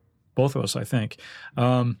for both of us, I think.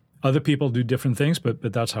 Other people do different things,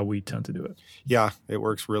 but that's how we tend to do it. Yeah, it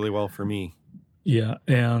works really well for me. Yeah,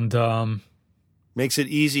 and makes it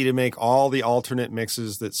easy to make all the alternate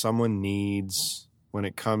mixes that someone needs when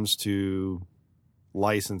it comes to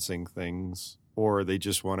licensing things, or they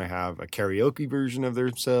just want to have a karaoke version of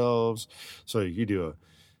themselves. So you do a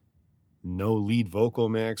no lead vocal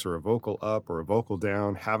mix or a vocal up or a vocal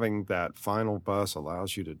down. Having that final bus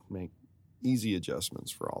allows you to make easy adjustments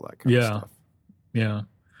for all that kind of stuff. Yeah.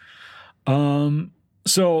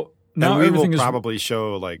 So now we will probably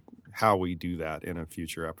show like how we do that in a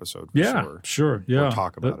future episode. Sure. Yeah. We'll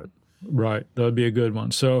talk about it. Right. That would be a good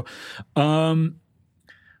one. So,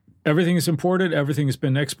 everything is imported. Everything has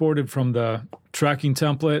been exported from the tracking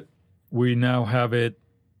template. We now have it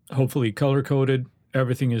hopefully color coded.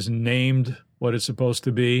 Everything is named what it's supposed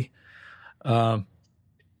to be. Color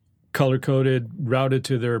coded, routed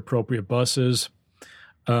to their appropriate buses.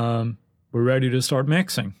 We're ready to start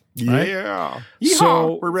mixing. Right? Yeah. Yeehaw!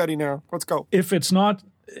 So we're ready now. Let's go. If it's not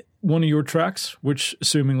one of your tracks, which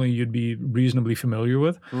assumingly you'd be reasonably familiar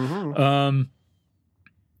with,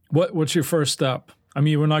 what's your first step? I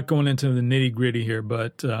mean, we're not going into the nitty gritty here,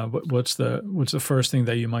 but what's the first thing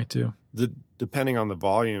that you might do? Depending on the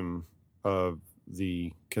volume of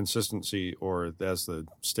the consistency or as the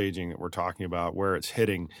staging that we're talking about, where it's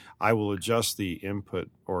hitting, I will adjust the input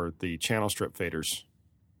or the channel strip faders.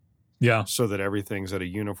 Yeah. So that everything's at a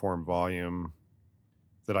uniform volume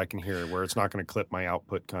that I can hear, where it's not going to clip my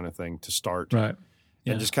output kind of thing to start. Right.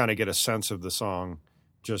 Yeah. And just kind of get a sense of the song,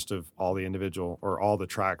 just of all the individual or all the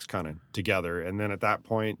tracks kind of together. And then at that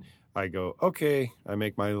point I go, okay, I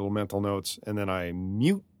make my little mental notes and then I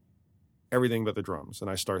mute everything but the drums and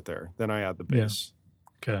I start there. Then I add the bass.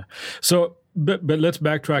 Yeah. Okay. So, but let's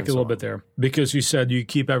backtrack a little bit there, because you said you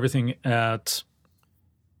keep everything at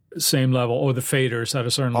same level, or the faders at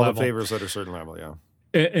a certain level. All the faders at a certain level, yeah.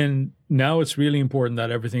 And now it's really important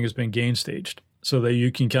that everything has been gain staged so that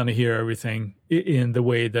you can kind of hear everything in the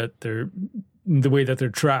way that they're the way that they're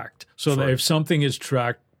tracked. So Sure. that if something is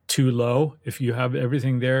tracked too low, if you have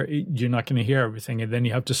everything there, you're not going to hear everything. And then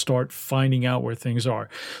you have to start finding out where things are.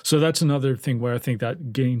 So that's another thing where I think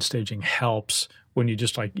that gain staging helps when you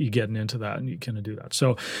just like, you're getting into that and you kind of do that.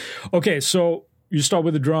 So, okay. So you start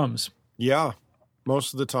with the drums. Yeah.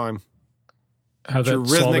 Most of the time. Have that your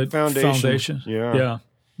rhythmic solid foundation. Yeah. Yeah.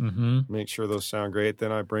 Mm-hmm. Make sure those sound great.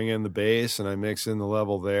 Then I bring in the bass and I mix in the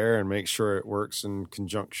level there and make sure it works in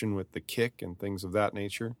conjunction with the kick and things of that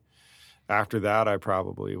nature. After that, I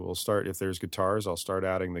probably will start, if there's guitars, I'll start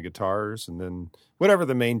adding the guitars, and then whatever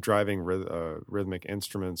the main driving rhythmic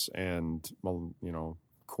instruments and,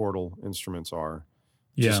 chordal instruments are,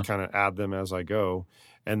 just kind of add them as I go.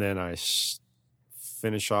 And then I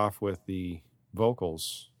finish off with the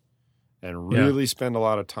vocals and really spend a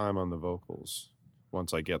lot of time on the vocals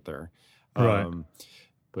once I get there. Right.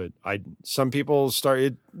 But some people start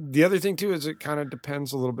it. The other thing too is it kind of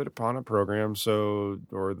depends a little bit upon a program,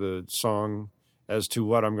 or the song as to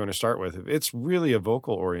what I'm going to start with. If it's really a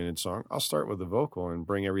vocal oriented song, I'll start with the vocal and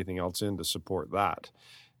bring everything else in to support that.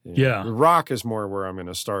 Yeah. The rock is more where I'm going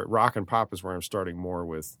to start. Rock and pop is where I'm starting more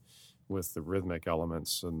with the rhythmic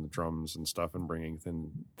elements and the drums and stuff, and bringing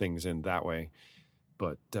things in that way.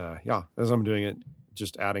 But as I'm doing it,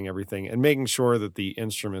 just adding everything and making sure that the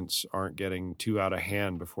instruments aren't getting too out of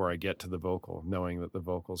hand before I get to the vocal, knowing that the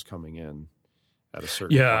vocal's coming in at a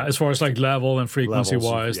certain point. As far as like level and frequency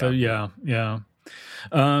wise. No,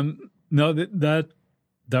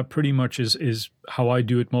 that pretty much is how I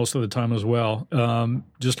do it most of the time as well.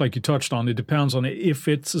 Just like you touched on, it depends on if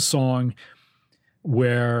it's a song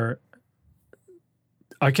where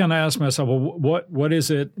I kind of ask myself, well, what is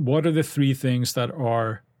it? What are the three things that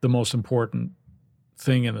are the most important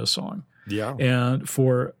thing in this song? Yeah. And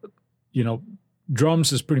for,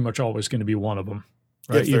 drums is pretty much always going to be one of them.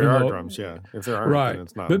 Right? If there are drums, yeah. If there aren't, then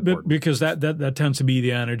it's not important. Because that tends to be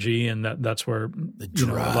the energy, and that's where a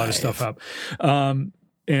lot of stuff happens.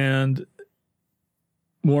 And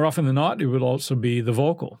more often than not, it would also be the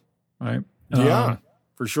vocal, right? Yeah,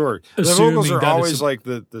 for sure. The vocals are always like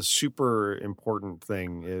the super important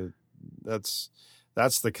thing. That's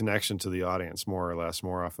the connection to the audience, more or less,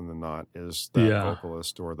 more often than not, is that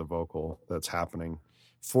vocalist or the vocal that's happening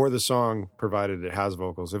for the song, provided it has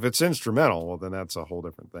vocals. If it's instrumental, well, then that's a whole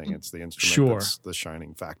different thing. It's the instrument that's the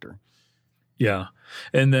shining factor. Yeah.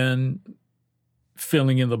 And then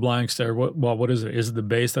filling in the blanks there, what is it? Is it the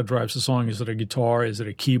bass that drives the song? Is it a guitar? Is it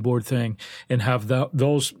a keyboard thing? And have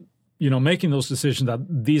those, making those decisions that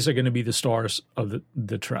these are going to be the stars of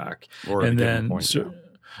the track. Or and then, point,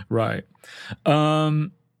 right.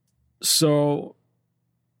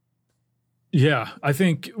 I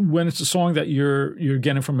think when it's a song that you're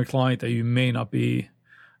getting from a client that you may not be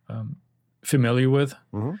familiar with,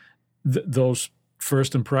 those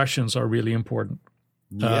first impressions are really important.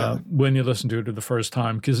 When you listen to it the first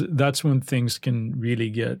time, because that's when things can really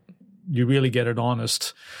get an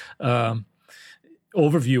honest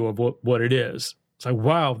overview of what it is. It's like,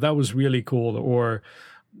 wow, that was really cool, or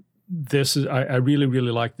this is, I really,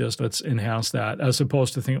 really like this. Let's enhance that, as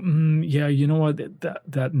opposed to thinking, you know what,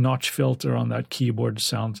 that notch filter on that keyboard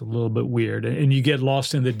sounds a little bit weird, and you get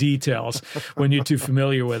lost in the details when you're too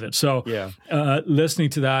familiar with it. So, listening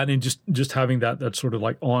to that and just having that sort of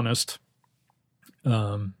like honest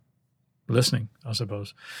listening, I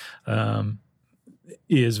suppose,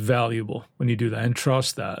 is valuable when you do that, and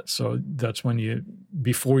trust that. So that's when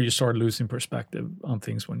before you start losing perspective on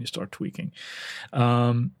things, when you start tweaking.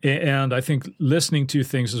 And I think listening to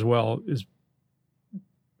things as well is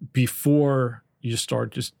before you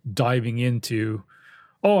start just diving into,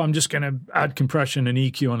 I'm just going to add compression and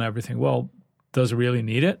EQ and everything. Well, does it really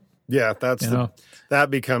need it? Yeah, that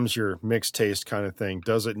becomes your mixed taste kind of thing.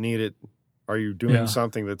 Does it need it? Are you doing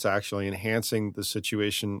something that's actually enhancing the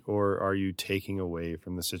situation, or are you taking away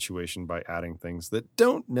from the situation by adding things that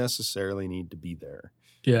don't necessarily need to be there?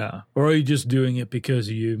 Yeah. Or are you just doing it because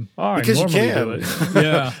you can. Do it.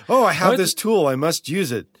 Yeah. I have this tool, I must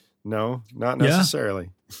use it. No, not necessarily.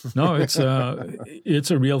 No, it's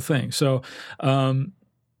a real thing. So,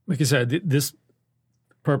 like I said, this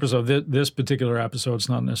purpose of this particular episode is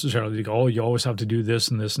not necessarily to go, you always have to do this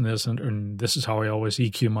and this and this, and this is how I always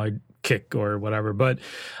EQ my kick or whatever. But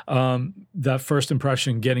that first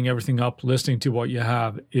impression, getting everything up, listening to what you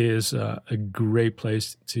have, is a great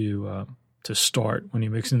place to start when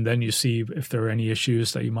you mix, and then you see if there are any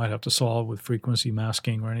issues that you might have to solve with frequency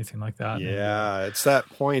masking or anything like that. Yeah, it's that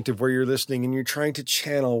point of where you're listening and you're trying to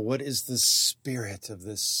channel what is the spirit of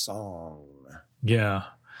this song. Yeah.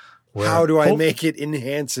 How do I make it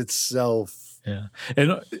enhance itself? Yeah.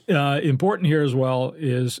 And important here as well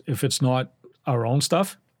is if it's not our own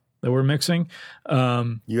stuff, that we're mixing.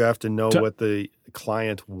 You have to know what the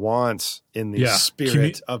client wants in the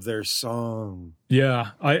spirit of their song.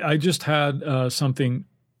 Yeah. I just had something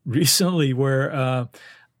recently where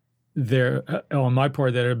there, on my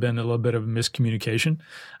part, there had been a little bit of miscommunication.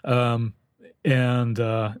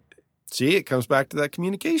 See, it comes back to that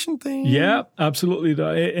communication thing. Yeah, absolutely.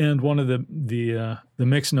 And one of the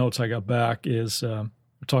mix notes I got back is we're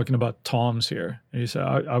talking about toms here. And he said,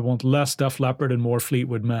 I want less Def Leppard and more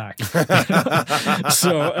Fleetwood Mac.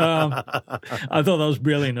 So I thought that was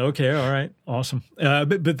brilliant. Okay, all right, awesome.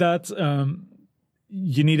 But that's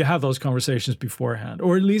you need to have those conversations beforehand,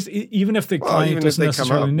 or at least even if the client doesn't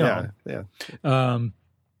necessarily know. Yeah.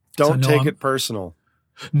 Don't take it personal.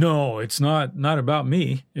 No, it's not about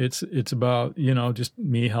me. It's about, just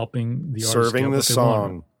me helping the artist serving the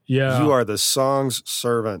song. Yeah, you are the song's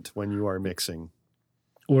servant when you are mixing,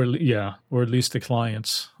 or at least the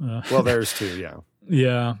clients. Well, there's two.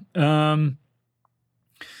 Yeah.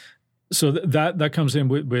 So that comes in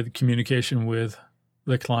with communication with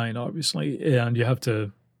the client, obviously, and you have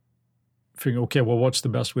to figure, okay, well, what's the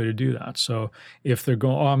best way to do that? So if they're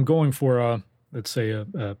going, I'm going for let's say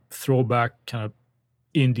a throwback kind of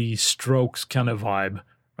indie Strokes kind of vibe,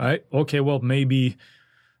 right? Okay, well, maybe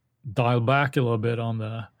dial back a little bit on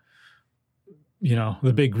the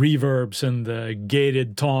big reverbs and the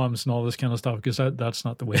gated toms and all this kind of stuff, because that's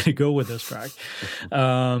not the way to go with this track.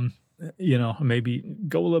 Maybe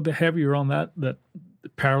go a little bit heavier on that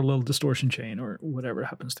parallel distortion chain or whatever it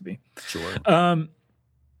happens to be. Sure.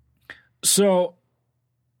 So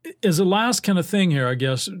as a last kind of thing here, I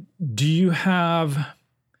guess, do you have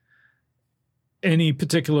any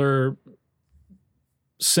particular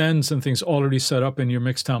sends and things already set up in your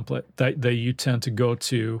mix template that you tend to go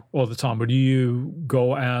to all the time, or do you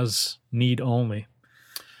go as need only?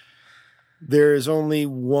 There is only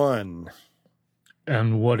one.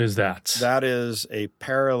 And what is that? That is a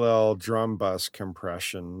parallel drum bus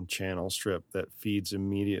compression channel strip that feeds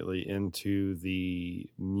immediately into the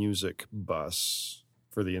music bus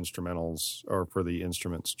for the instrumentals, or for the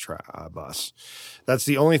instruments bus. That's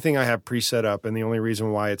the only thing I have preset up, and the only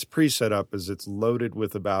reason why it's preset up is it's loaded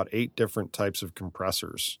with about 8 different types of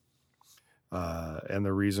compressors. And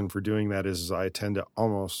the reason for doing that is I tend to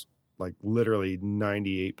almost, like literally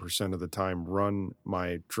 98% of the time, run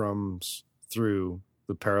my drums through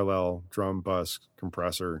the parallel drum bus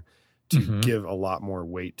compressor to give a lot more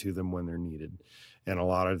weight to them when they're needed. And a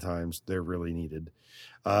lot of times they're really needed.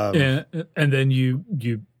 And then you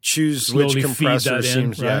choose which compressor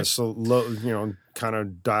seems, right? kind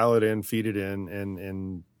of dial it in, feed it in,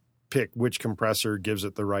 and pick which compressor gives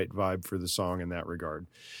it the right vibe for the song in that regard.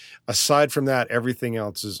 Aside from that, everything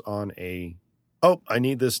else is on I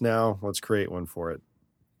need this now, let's create one for it.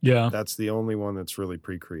 Yeah. That's the only one that's really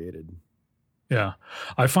pre-created. Yeah.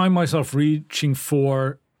 I find myself reaching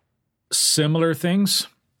for similar things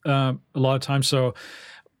a lot of times. So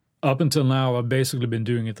up until now, I've basically been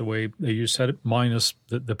doing it the way that you said it, minus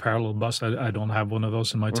the parallel bus. I don't have one of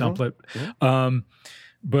those in my template. Mm-hmm.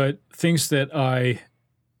 But things that I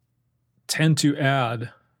tend to add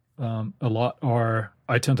a lot are,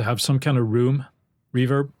 I tend to have some kind of room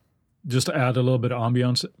reverb, just to add a little bit of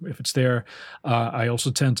ambiance if it's there. I also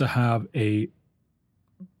tend to have a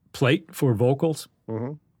plate for vocals,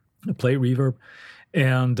 a plate reverb,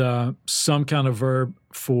 and some kind of verb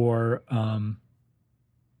for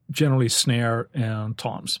generally snare and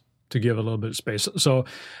toms to give a little bit of space. So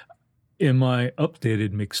in my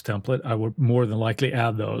updated mix template, I would more than likely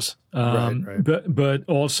add those. Right. But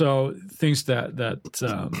also things that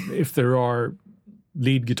if there are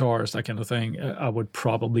lead guitars, that kind of thing, I would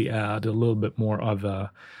probably add a little bit more of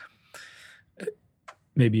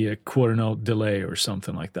maybe a quarter note delay or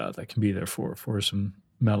something like that can be there for some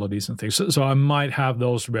melodies and things. So I might have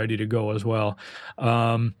those ready to go as well.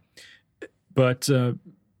 But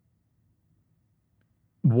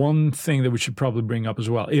one thing that we should probably bring up as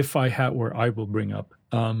well, if I have, or I will bring up.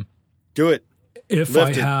 Do it. If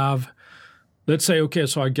I have, let's say, okay,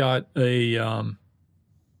 so I got a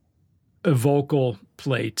vocal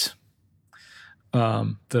plate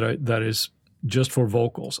that is just for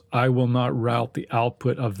vocals. I will not route the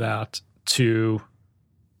output of that to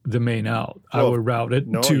the main out. I would route it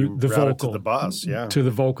to the vocal, to the bus, to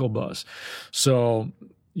the vocal bus. So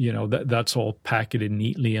that's all packaged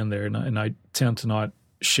neatly in there, and I tend to not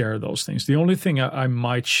share those things. The only thing I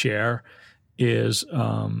might share is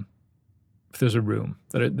if there's a room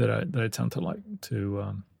that I tend to like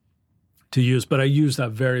to use, but I use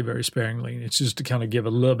that very, very sparingly. It's just to kind of give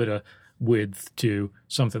a little bit of width to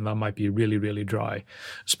something that might be really, really dry,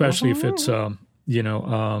 especially if it's a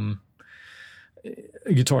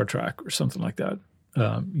guitar track or something like that.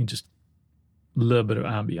 You just a little bit of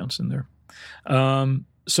ambience in there.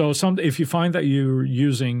 So if you find that you're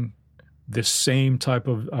using the same type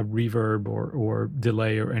of reverb or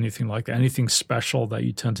delay or anything like that, anything special that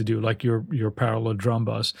you tend to do, like your parallel drum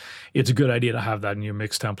bus, it's a good idea to have that in your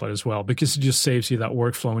mix template as well, because it just saves you that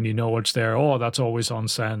workflow and you know what's there. Oh, that's always on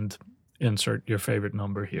send. Insert your favorite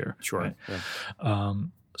number here. Sure. Right? Yeah.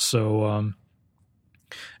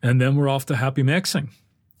 And then we're off to happy mixing.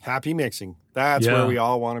 Happy mixing. That's where we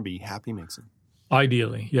all want to be. Happy mixing.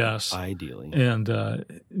 Ideally, yes. Ideally. And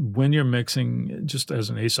when you're mixing, just as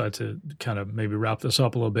an A-side to kind of maybe wrap this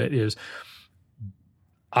up a little bit, is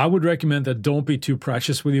I would recommend that don't be too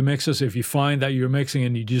precious with your mixes. If you find that you're mixing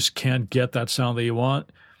and you just can't get that sound that you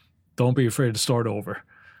want, don't be afraid to start over.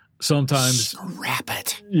 Sometimes scrap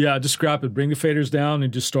it. Yeah, just scrap it. Bring the faders down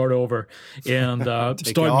and just start over, and take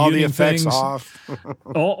start all the muting effects things, off.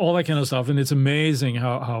 all that kind of stuff. And it's amazing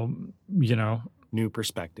how new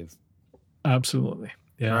perspective. Absolutely.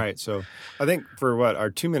 Yeah. All right. So I think for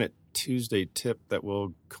our 2-minute Tuesday tip that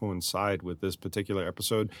will coincide with this particular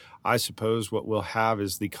episode, I suppose what we'll have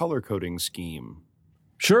is the color coding scheme.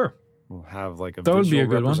 Sure. We'll have like a that visual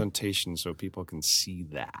representation so people can see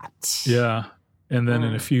that. Yeah. And then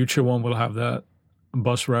in a future one, we'll have that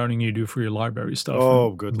bus routing you do for your library stuff.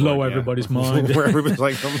 Oh, good blow Lord, everybody's mind. Where everybody's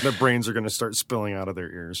like, their brains are going to start spilling out of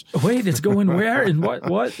their ears. Wait, it's going where and what,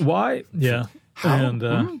 why? Yeah. How?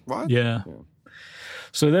 And what? Yeah.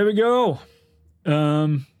 So there we go.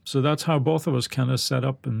 So that's how both of us kind of set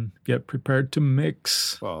up and get prepared to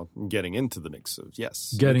mix. Well, getting into the mix. So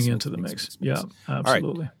yes. Getting into the mix. Yeah,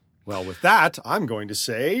 absolutely. Right. Well, with that, I'm going to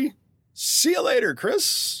say, see you later,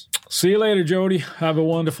 Chris. See you later, Jody. Have a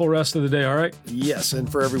wonderful rest of the day, all right? Yes, and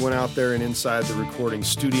for everyone out there and inside the recording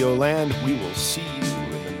studio land, we will see you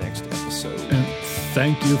in the next episode. And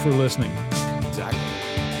thank you for listening.